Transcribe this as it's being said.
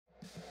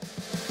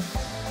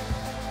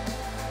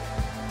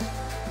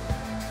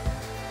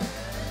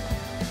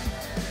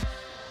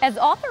As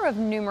author of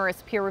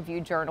numerous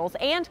peer-reviewed journals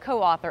and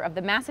co-author of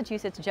the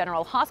Massachusetts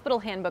General Hospital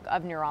Handbook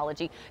of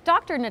Neurology,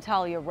 Dr.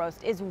 Natalia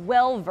Rost is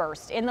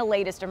well-versed in the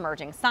latest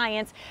emerging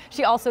science.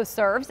 She also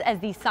serves as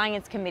the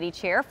Science Committee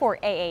Chair for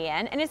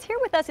AAN and is here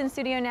with us in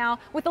studio now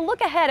with a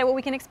look ahead at what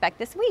we can expect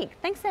this week.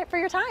 Thanks for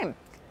your time.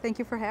 Thank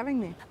you for having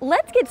me.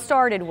 Let's get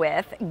started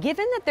with,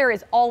 given that there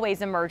is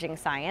always emerging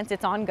science,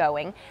 it's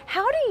ongoing,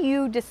 how do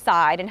you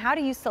decide and how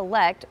do you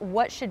select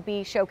what should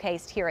be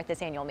showcased here at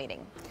this annual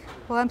meeting?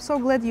 Well, I'm so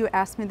glad you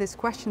asked me this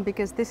question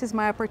because this is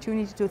my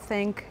opportunity to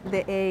thank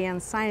the AAN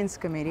Science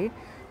Committee,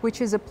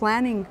 which is a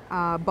planning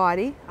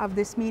body of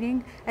this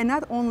meeting, and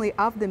not only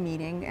of the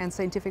meeting and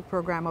scientific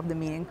program of the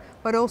meeting,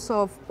 but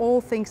also of all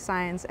things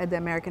science at the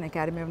American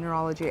Academy of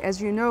Neurology. As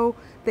you know,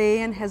 the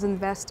AAN has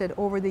invested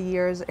over the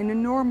years an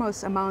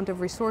enormous amount of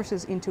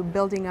resources into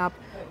building up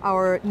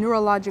our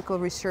neurological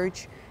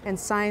research and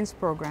science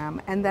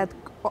program, and that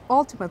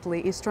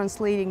ultimately is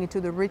translating into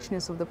the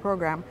richness of the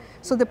program.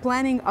 So the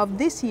planning of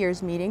this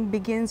year's meeting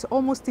begins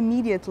almost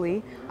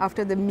immediately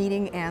after the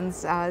meeting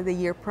ends the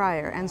year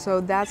prior. And so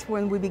that's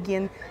when we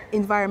begin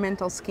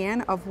environmental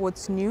scan of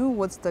what's new,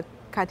 what's the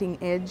cutting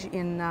edge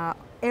in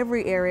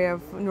every area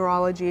of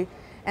neurology.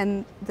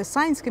 And the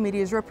Science Committee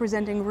is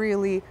representing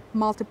really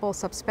multiple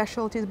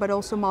subspecialties, but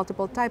also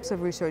multiple types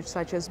of research,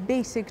 such as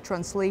basic,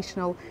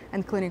 translational,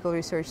 and clinical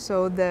research.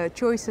 So the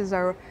choices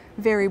are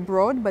very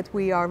broad, but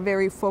we are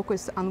very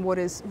focused on what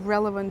is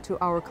relevant to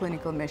our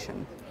clinical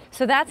mission.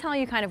 So that's how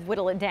you kind of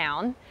whittle it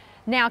down.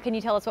 Now, can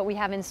you tell us what we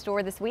have in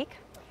store this week?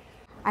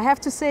 I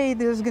have to say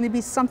there's going to be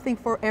something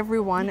for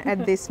everyone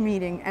at this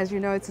meeting. As you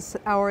know, it's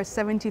our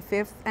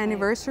 75th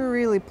anniversary,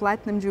 really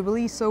Platinum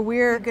Jubilee. So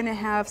we're going to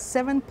have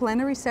 7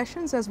 plenary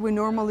sessions as we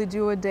normally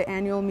do at the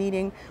annual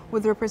meeting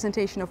with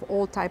representation of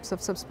all types of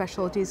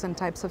subspecialties and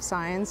types of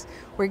science.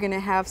 We're going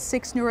to have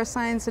 6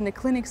 neuroscience and a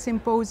clinic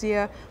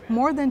symposia.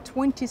 More than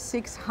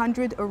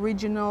 2,600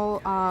 original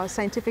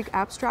scientific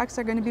abstracts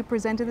are going to be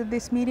presented at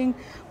this meeting.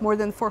 More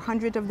than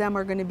 400 of them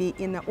are going to be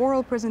in the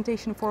oral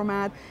presentation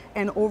format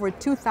and over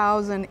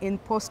 2,000 in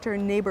poster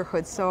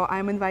neighborhoods. So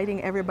I'm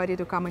inviting everybody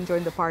to come and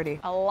join the party.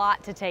 A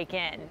lot to take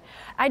in.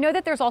 I know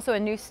that there's also a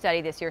new study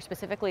this year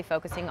specifically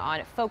focusing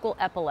on focal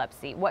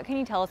epilepsy. What can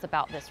you tell us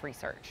about this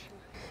research?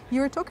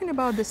 You're talking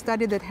about the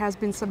study that has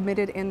been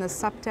submitted in the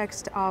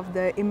subtext of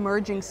the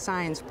Emerging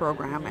Science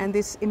program. And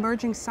this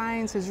Emerging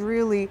Science is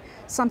really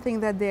something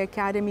that the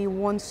Academy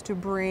wants to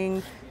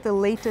bring the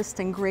latest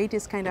and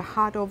greatest kind of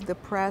hot off the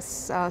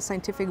press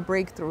scientific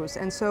breakthroughs.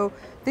 And so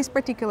this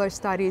particular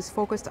study is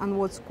focused on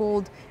what's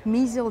called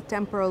mesial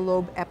temporal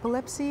lobe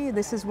epilepsy.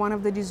 This is one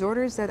of the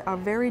disorders that are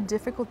very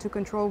difficult to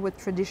control with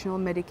traditional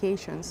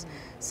medications.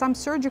 Some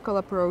surgical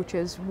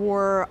approaches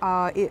were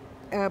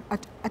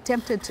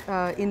attempted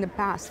in the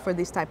past for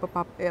this type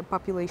of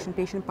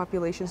patient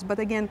populations, but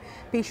again,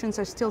 patients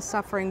are still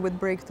suffering with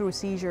breakthrough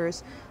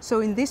seizures. So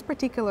in this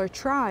particular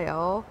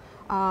trial,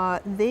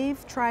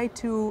 they've tried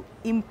to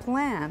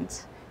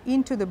implant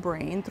into the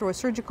brain through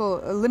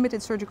a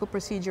limited surgical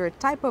procedure a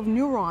type of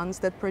neurons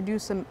that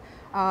produce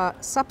a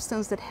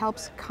substance that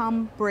helps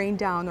calm brain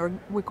down, or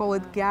we call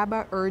it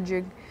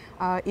GABAergic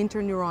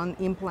interneuron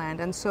implant.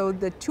 And so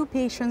the 2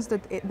 patients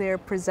that they're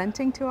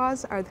presenting to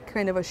us are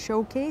kind of a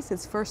showcase.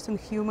 It's first in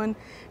human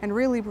and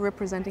really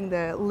representing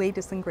the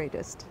latest and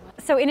greatest.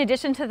 So in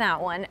addition to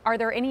that one, are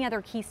there any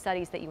other key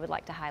studies that you would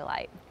like to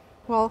highlight?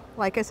 Well,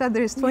 like I said,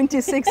 there's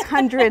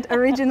 2,600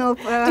 original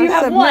Do you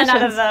have one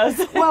out of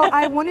those? Well,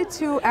 I wanted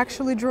to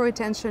actually draw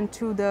attention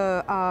to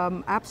the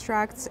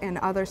abstracts and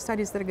other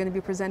studies that are going to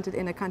be presented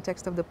in the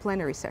context of the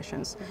plenary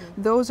sessions.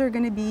 Those are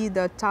going to be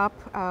the top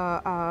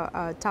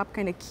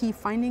kind of key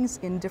findings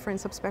in different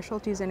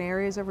subspecialties and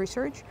areas of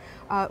research.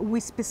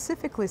 We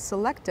specifically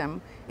select them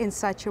in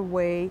such a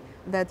way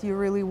that you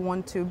really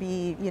want to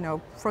be,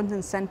 front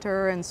and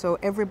center, and so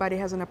everybody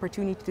has an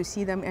opportunity to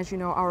see them. As you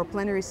know, our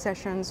plenary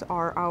sessions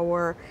are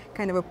our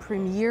kind of a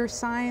premier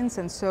science,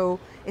 and so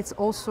it's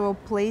also a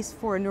place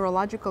for a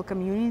neurological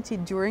community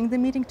during the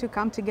meeting to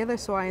come together,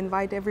 so I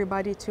invite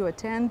everybody to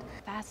attend.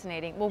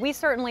 Fascinating. Well, we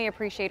certainly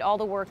appreciate all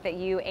the work that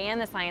you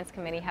and the Science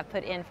Committee have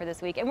put in for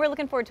this week, and we're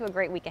looking forward to a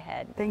great week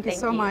ahead. Thank you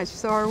so much.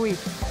 So are we.